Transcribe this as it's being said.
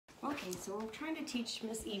Okay, so I'm trying to teach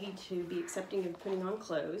Miss Evie to be accepting of putting on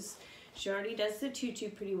clothes. She already does the tutu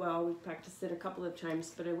pretty well. We've practiced it a couple of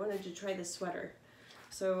times, but I wanted to try the sweater.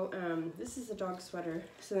 So this is a dog sweater,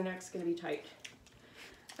 so the neck's gonna be tight.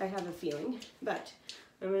 I have a feeling, but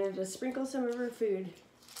I'm gonna just sprinkle some of her food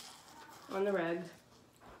on the rug.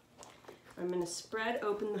 I'm gonna spread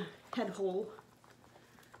open the head hole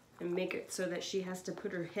and make it so that she has to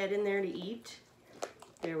put her head in there to eat.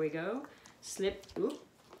 There we go. Slip, oop.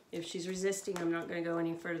 If she's resisting, I'm not gonna go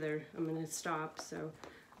any further. I'm gonna stop, so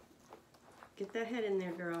get that head in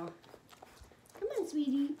there, girl. Come on,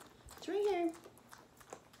 sweetie, it's right here.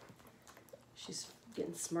 She's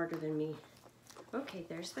getting smarter than me. Okay,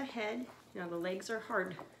 there's the head. Now the legs are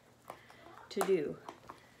hard to do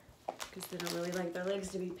because they don't really like their legs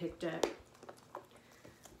to be picked up.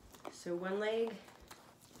 So one leg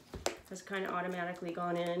has kind of automatically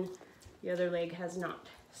gone in, the other leg has not.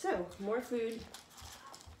 So more food.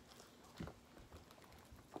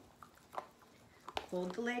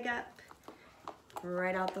 Hold the leg up,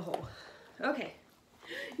 right out the hole. Okay,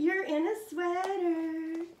 you're in a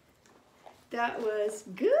sweater. That was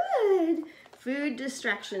good. Food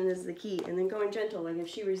distraction is the key, and then going gentle. Like if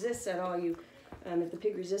she resists at all, if the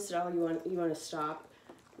pig resists at all, you want to stop,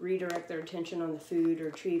 redirect their attention on the food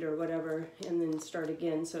or treat or whatever, and then start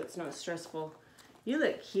again so it's not stressful. You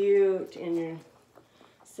look cute in your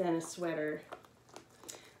Santa sweater.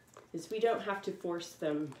 Is we don't have to force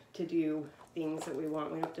them to do things that we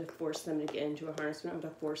want. We don't have to force them to get into a harness. We don't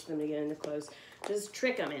have to force them to get into clothes. Just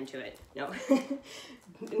trick them into it. No,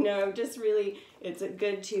 no, just really, it's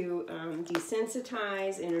good to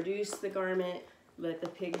desensitize, introduce the garment, let the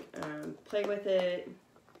pig play with it,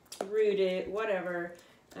 root it, whatever,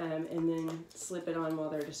 and then slip it on while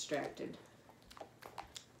they're distracted.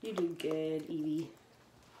 You do good, Evie.